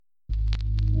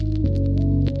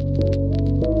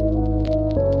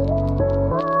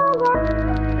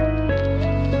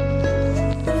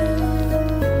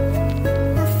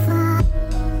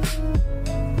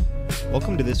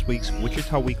week's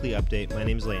Wichita Weekly Update. My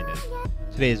name is Landon.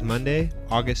 Today is Monday,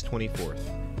 August 24th.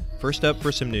 First up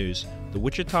for some news. The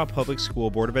Wichita Public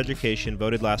School Board of Education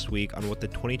voted last week on what the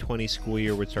 2020 school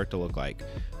year would start to look like.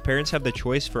 Parents have the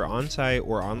choice for on-site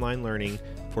or online learning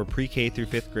for pre-K through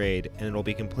 5th grade, and it'll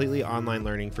be completely online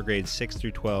learning for grades 6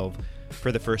 through 12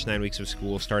 for the first 9 weeks of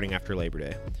school starting after Labor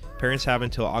Day. Parents have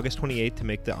until August 28th to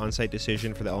make the on-site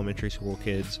decision for the elementary school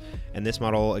kids, and this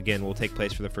model, again, will take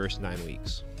place for the first 9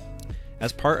 weeks.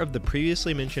 As part of the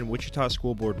previously mentioned Wichita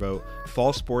School Board vote,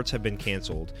 fall sports have been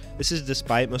canceled. This is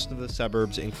despite most of the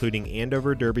suburbs, including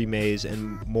Andover, Derby, Mays,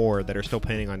 and more, that are still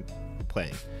planning on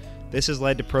playing. This has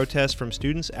led to protests from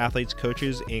students, athletes,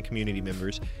 coaches, and community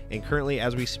members, and currently,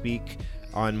 as we speak,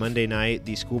 on Monday night,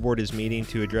 the school board is meeting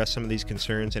to address some of these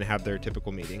concerns and have their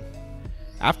typical meeting.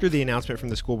 After the announcement from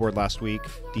the school board last week,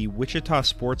 the Wichita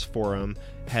Sports Forum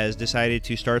has decided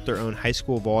to start their own high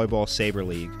school volleyball saber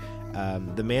league.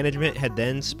 The management had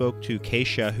then spoke to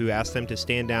Keisha, who asked them to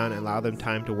stand down and allow them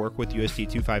time to work with USD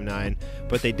 259,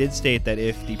 but they did state that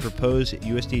if the proposed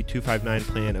USD 259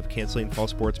 plan of canceling fall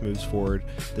sports moves forward,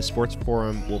 the Sports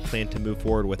Forum will plan to move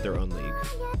forward with their own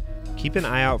league. Keep an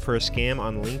eye out for a scam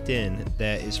on LinkedIn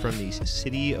that is from the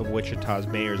City of Wichita's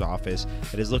mayor's office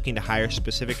that is looking to hire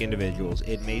specific individuals.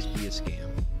 It may be a scam.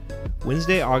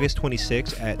 Wednesday, August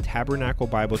 26th at Tabernacle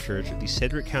Bible Church, the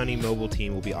Sedgwick County mobile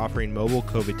team will be offering mobile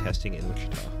COVID testing in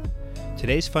Wichita.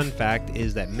 Today's fun fact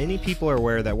is that many people are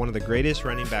aware that one of the greatest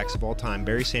running backs of all time,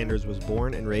 Barry Sanders, was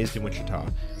born and raised in Wichita.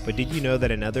 But did you know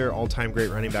that another all-time great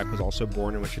running back was also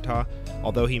born in Wichita?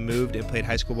 Although he moved and played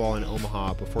high school ball in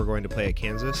Omaha before going to play at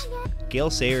Kansas, Gale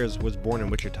Sayers was born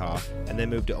in Wichita and then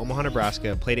moved to Omaha,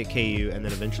 Nebraska, played at KU, and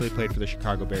then eventually played for the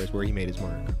Chicago Bears, where he made his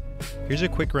mark. Here's a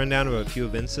quick rundown of a few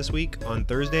events this week. On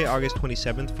Thursday, August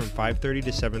 27th from 5:30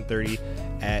 to 7:30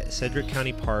 at Sedgwick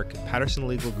County Park, Patterson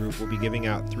Legal Group will be giving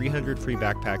out 300 free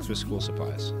backpacks with school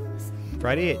supplies.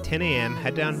 Friday at 10 a.m.,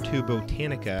 head down to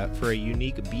Botanica for a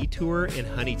unique bee tour and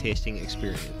honey tasting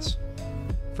experience.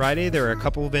 Friday, there are a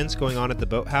couple events going on at the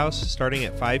Boathouse. Starting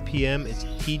at 5 p.m., it's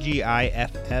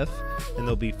TGIFF, and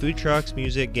there'll be food trucks,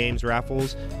 music, games,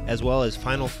 raffles, as well as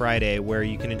Final Friday, where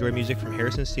you can enjoy music from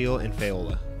Harrison Steel and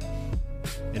Fayola.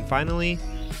 And finally,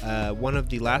 one of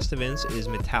the last events is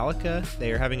Metallica.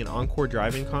 They are having an encore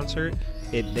drive-in concert.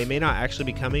 They may not actually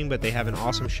be coming, but they have an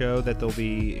awesome show that they'll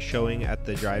be showing at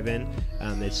the drive-in.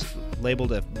 It's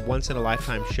labeled a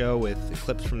once-in-a-lifetime show with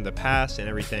clips from the past and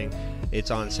everything.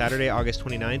 It's on Saturday, August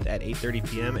 29th at 8:30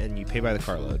 p.m., and you pay by the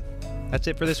carload. That's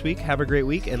it for this week. Have a great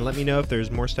week, and let me know if there's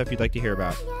more stuff you'd like to hear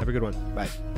about. Have a good one. Bye.